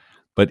end.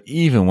 But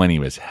even when he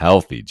was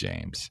healthy,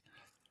 James,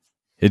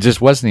 it just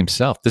wasn't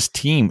himself. This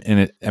team,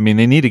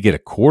 they need to get a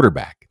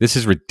quarterback. This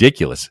is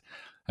ridiculous.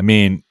 I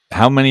mean,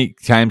 how many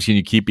times can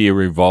you keep a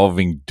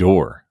revolving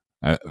door?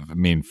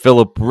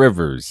 Phillip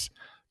Rivers,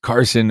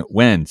 Carson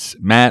Wentz,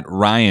 Matt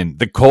Ryan.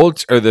 The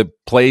Colts are the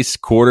place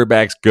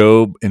quarterbacks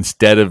go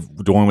instead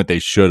of doing what they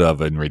should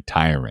have and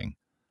retiring.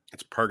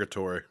 It's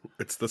purgatory.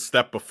 It's the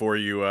step before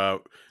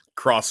you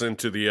cross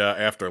into the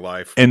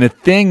afterlife. And the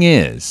thing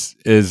is,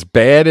 as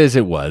bad as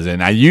it was,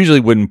 and I usually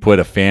wouldn't put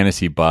a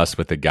fantasy bust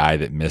with a guy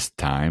that missed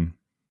time,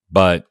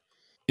 but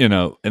in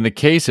the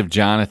case of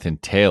Jonathan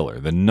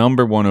Taylor, the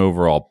number 1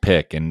 overall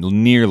pick in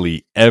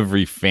nearly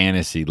every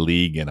fantasy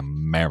league in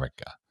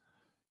America,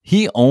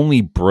 he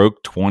only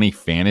broke 20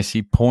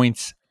 fantasy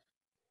points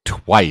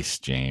twice,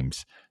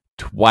 James.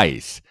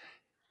 Twice.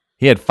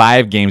 He had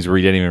 5 games where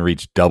he didn't even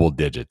reach double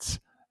digits.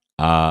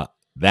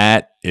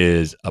 That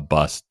is a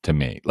bust to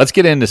me. Let's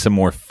get into some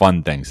more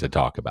fun things to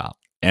talk about.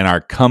 And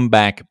our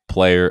comeback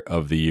player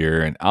of the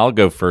year, and I'll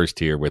go first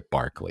here with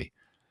Barkley.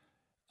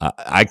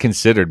 I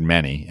considered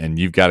many, and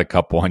you've got a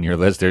couple on your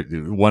list.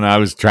 One I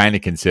was trying to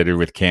consider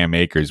with Cam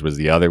Akers was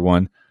the other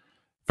one,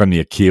 from the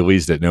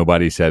Achilles that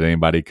nobody said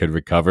anybody could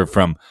recover,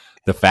 from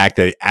the fact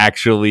that they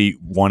actually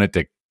wanted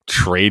to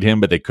trade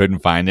him, but they couldn't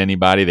find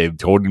anybody. They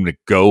told him to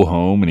go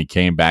home, and he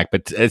came back.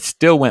 But it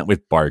still went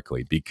with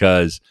Barkley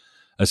because,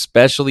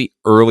 especially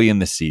early in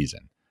the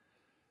season,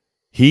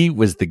 he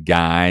was the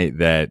guy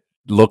that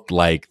looked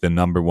like the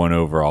number 1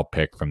 overall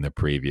pick from the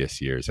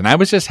previous years. And I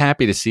was just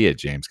happy to see it,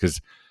 James,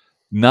 because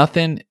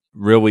nothing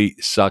really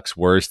sucks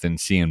worse than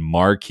seeing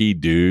marquee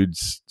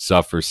dudes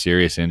suffer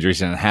serious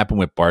injuries. And it happened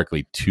with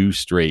Barkley 2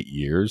 straight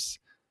years.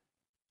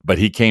 But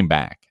he came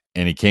back,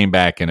 and he came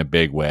back in a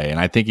big way. And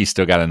I think he's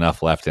still got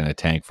enough left in the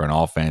tank for an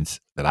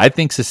offense that I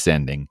think's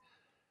ascending,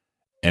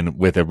 and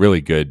with a really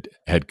good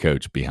head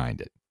coach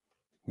behind it.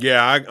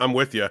 Yeah, I'm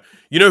with you.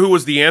 You know who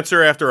was the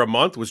answer after a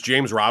month? Was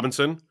James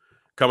Robinson,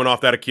 coming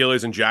off that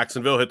Achilles in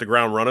Jacksonville, hit the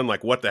ground running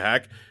like, what the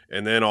heck?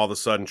 And then all of a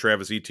sudden,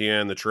 Travis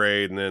Etienne, the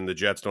trade, and then the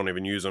Jets don't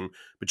even use him.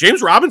 But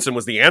James Robinson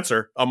was the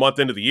answer a month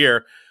into the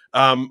year.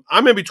 I'm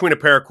in between a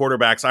pair of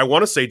quarterbacks. I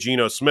want to say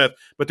Geno Smith,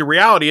 but the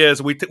reality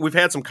is we've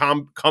had some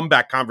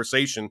comeback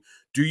conversation.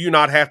 Do you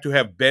not have to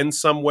have been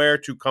somewhere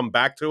to come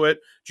back to it?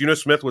 Geno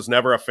Smith was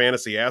never a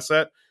fantasy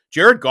asset.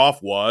 Jared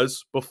Goff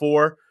was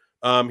before.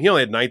 He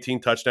only had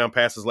 19 touchdown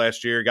passes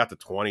last year. Got to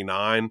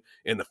 29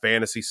 in the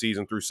fantasy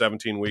season through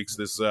 17 weeks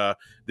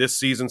this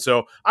season.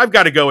 So I've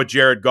got to go with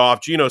Jared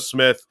Goff. Geno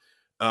Smith,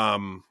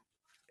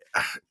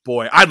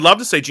 boy, I'd love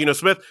to say Geno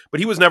Smith, but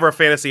he was never a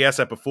fantasy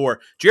asset before.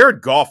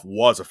 Jared Goff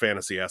was a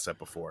fantasy asset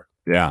before.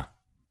 Yeah.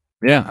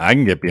 Yeah, I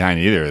can get behind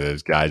either of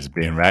those guys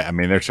being right. I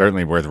mean, they're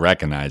certainly worth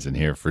recognizing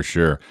here for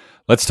sure.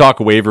 Let's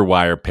talk waiver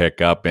wire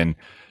pickup and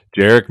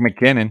Jerick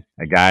McKinnon,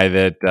 a guy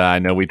that I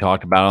know we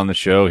talked about on the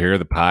show here,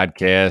 the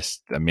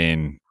podcast. I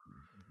mean,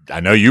 I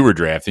know you were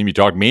drafting him. You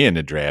talked me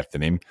into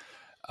drafting him.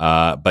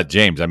 But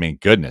James, I mean,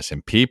 goodness,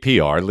 in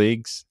PPR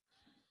leagues,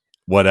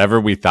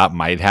 whatever we thought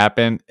might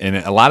happen, and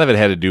a lot of it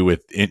had to do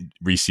with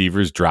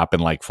receivers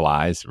dropping like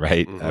flies,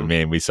 right? Mm-hmm. I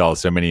mean, we saw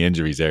so many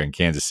injuries there in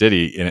Kansas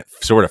City, and it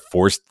sort of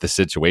forced the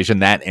situation.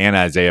 That and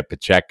Isaiah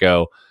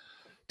Pacheco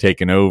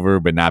taking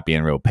over, but not being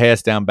a real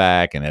pass down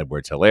back, and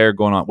Edwards-Helaire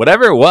going on.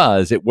 Whatever it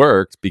was, it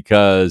worked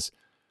because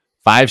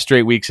 5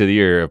 straight weeks of the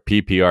year of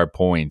PPR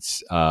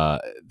points,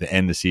 the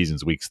end of the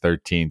season's weeks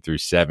 13 through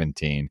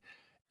 17,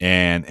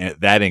 and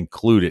that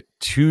included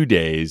 2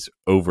 days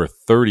over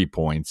 30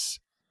 points,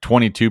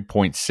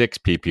 22.6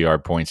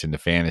 PPR points in the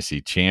fantasy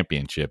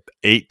championship,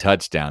 8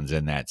 touchdowns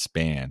in that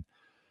span.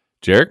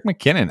 Jerick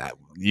McKinnon,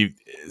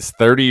 is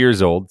 30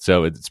 years old,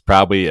 so it's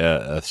probably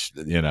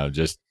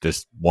just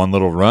this one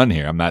little run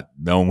here. I'm not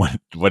knowing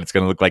what it's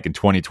going to look like in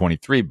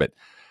 2023, but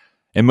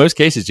in most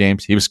cases,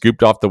 James, he was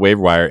scooped off the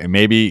waiver wire, and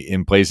maybe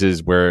in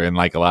places where, in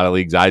like a lot of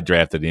leagues I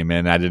drafted him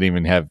in, I didn't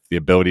even have the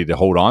ability to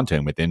hold on to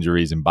him with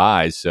injuries and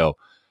buys. So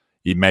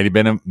he might have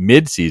been a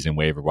mid-season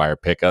waiver wire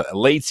pick, a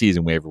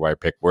late-season waiver wire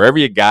pick. Wherever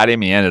you got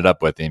him, you ended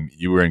up with him.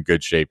 You were in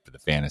good shape for the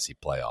fantasy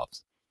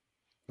playoffs.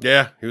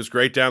 Yeah, he was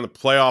great down the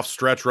playoff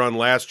stretch run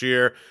last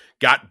year.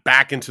 Got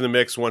back into the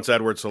mix once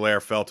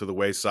Edwards-Helaire fell to the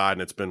wayside,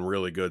 and it's been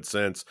really good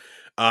since.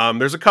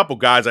 There's a couple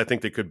guys I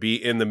think that could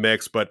be in the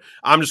mix, but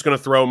I'm just going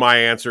to throw my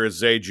answer as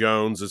Zay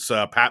Jones. It's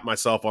pat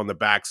myself on the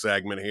back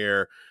segment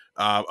here.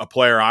 A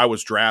player I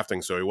was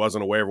drafting, so he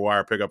wasn't a waiver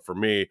wire pickup for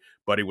me,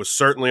 but he was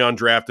certainly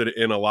undrafted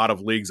in a lot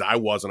of leagues I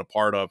wasn't a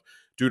part of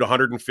due to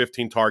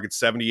 115 targets,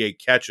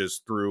 78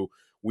 catches through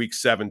week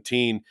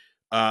 17.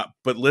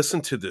 But listen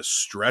to this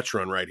stretch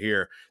run right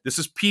here. This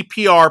is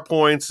PPR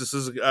points. This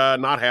is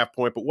not half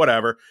point, but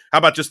whatever. How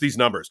about just these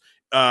numbers?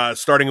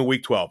 Starting in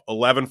week 12,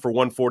 11 for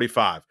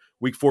 145,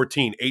 Week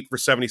 14, 8 for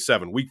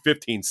 77. Week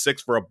 15,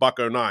 6 for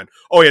 $109.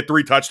 Oh, he had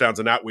 3 touchdowns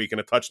in that week and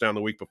a touchdown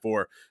the week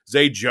before.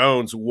 Zay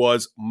Jones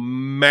was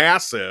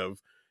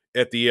massive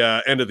at the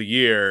end of the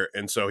year,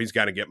 and so he's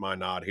got to get my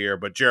nod here.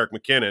 But Jerick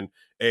McKinnon,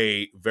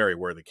 a very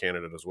worthy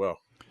candidate as well.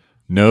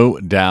 No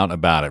doubt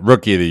about it.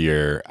 Rookie of the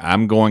year,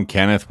 I'm going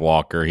Kenneth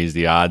Walker. He's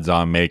the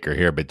odds-on maker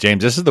here. But,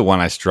 James, this is the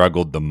one I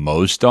struggled the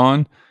most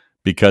on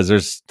because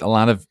there's a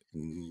lot of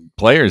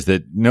players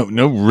that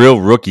no real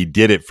rookie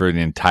did it for the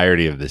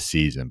entirety of the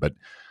season. But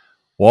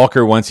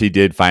Walker, once he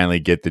did finally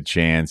get the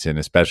chance, and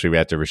especially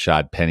after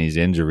Rashad Penny's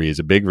injury, is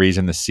a big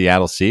reason the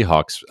Seattle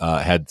Seahawks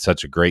had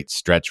such a great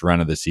stretch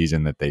run of the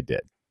season that they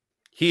did.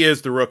 He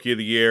is the rookie of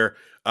the year.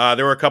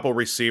 There were a couple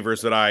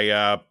receivers that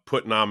I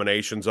put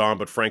nominations on,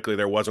 but frankly,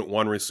 there wasn't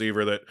one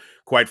receiver that,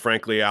 quite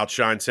frankly,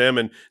 outshines him.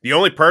 And the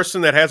only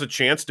person that has a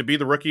chance to be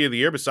the rookie of the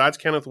year besides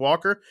Kenneth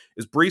Walker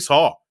is Breece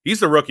Hall. He's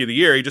the rookie of the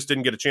year. He just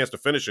didn't get a chance to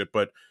finish it.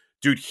 But,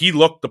 dude, he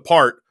looked the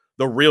part.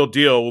 The real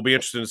deal. Will be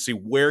interested to see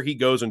where he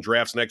goes in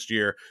drafts next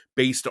year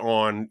based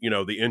on,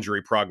 the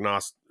injury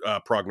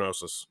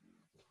prognosis.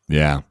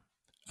 Yeah.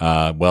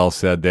 Well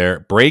said there.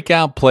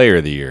 Breakout player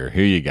of the year.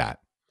 Who you got?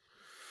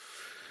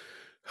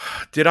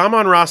 Did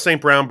Amon-Ra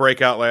St. Brown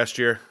break out last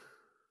year?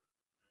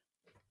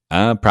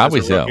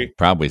 Probably so.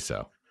 Probably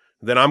so.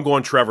 Then I'm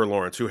going Trevor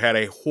Lawrence, who had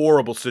a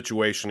horrible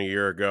situation a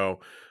year ago.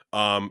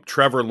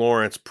 Trevor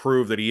Lawrence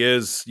proved that he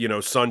is,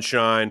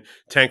 sunshine,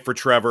 tank for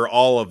Trevor,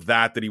 all of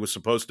that he was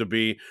supposed to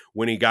be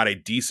when he got a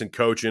decent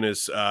coach in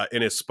his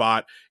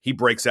spot. He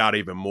breaks out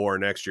even more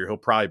next year. He'll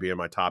probably be in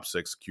my top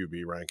 6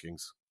 QB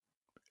rankings.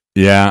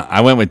 Yeah,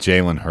 I went with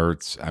Jalen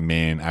Hurts. I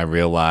mean, I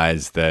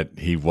realized that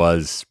he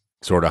was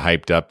sort of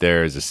hyped up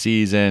there as a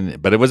season,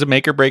 but it was a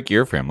make or break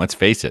year for him. Let's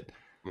face it.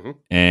 Mm-hmm.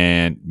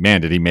 And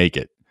man, did he make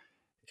it.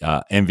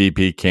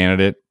 MVP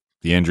candidate.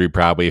 The injury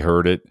probably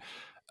hurt it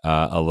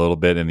a little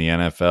bit in the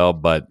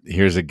NFL, but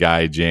here's a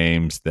guy,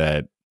 James,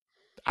 that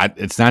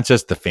it's not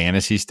just the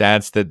fantasy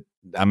stats that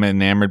I'm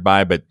enamored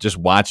by, but just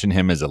watching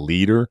him as a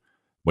leader,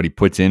 what he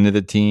puts into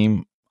the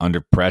team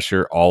under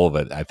pressure, all of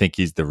it. I think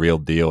he's the real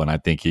deal, and I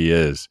think he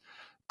is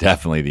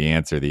definitely the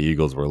answer the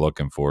Eagles were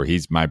looking for.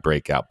 He's my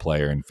breakout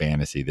player in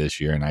fantasy this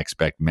year, and I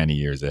expect many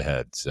years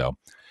ahead. So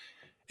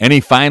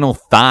any final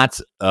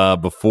thoughts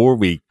before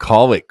we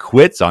call it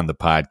quits on the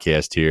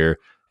podcast here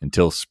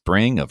until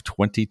spring of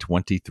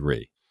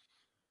 2023?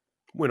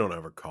 We don't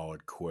ever call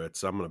it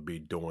quits. I'm going to be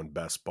doing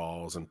best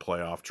balls and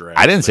playoff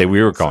drafts. I didn't say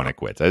we were calling it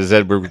quits. I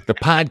said the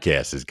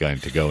podcast is going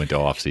to go into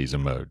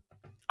off-season mode.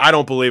 I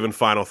don't believe in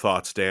final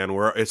thoughts, Dan.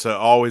 It's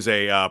always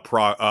a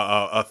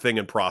thing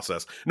in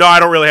process. No, I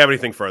don't really have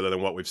anything further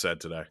than what we've said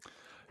today.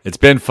 It's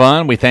been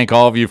fun. We thank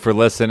all of you for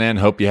listening.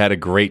 Hope you had a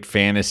great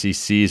fantasy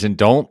season.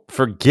 Don't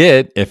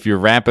forget, if you're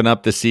wrapping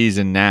up the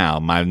season now,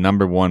 my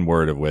number one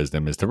word of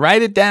wisdom is to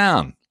write it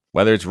down,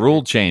 whether it's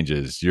rule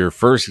changes, your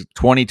first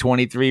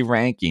 2023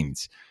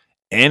 rankings,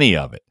 any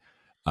of it.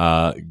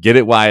 Get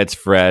it while it's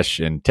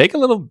fresh and take a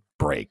little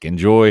break.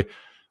 Enjoy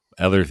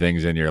other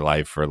things in your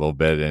life for a little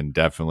bit and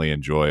definitely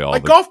enjoy all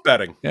golf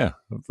betting. Yeah,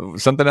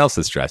 something else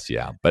that stress you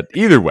out. But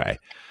either way,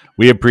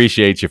 we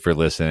appreciate you for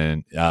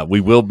listening. We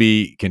will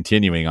be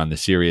continuing on the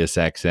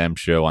SiriusXM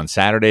show on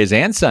Saturdays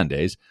and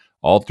Sundays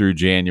all through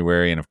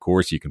January. And of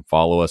course, you can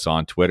follow us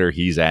on Twitter.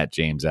 He's at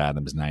James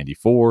Adams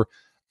 94.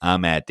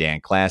 I'm at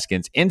Dan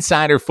Clasgens.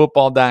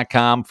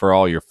 InsiderFootball.com for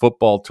all your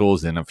football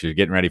tools. And if you're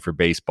getting ready for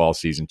baseball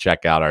season,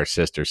 check out our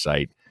sister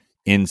site,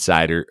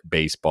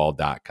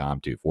 InsiderBaseball.com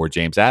too. For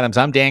James Adams,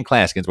 I'm Dan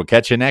Clasgens. We'll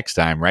catch you next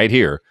time right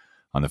here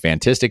on the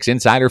Fantistics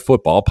Insider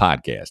Football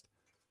Podcast.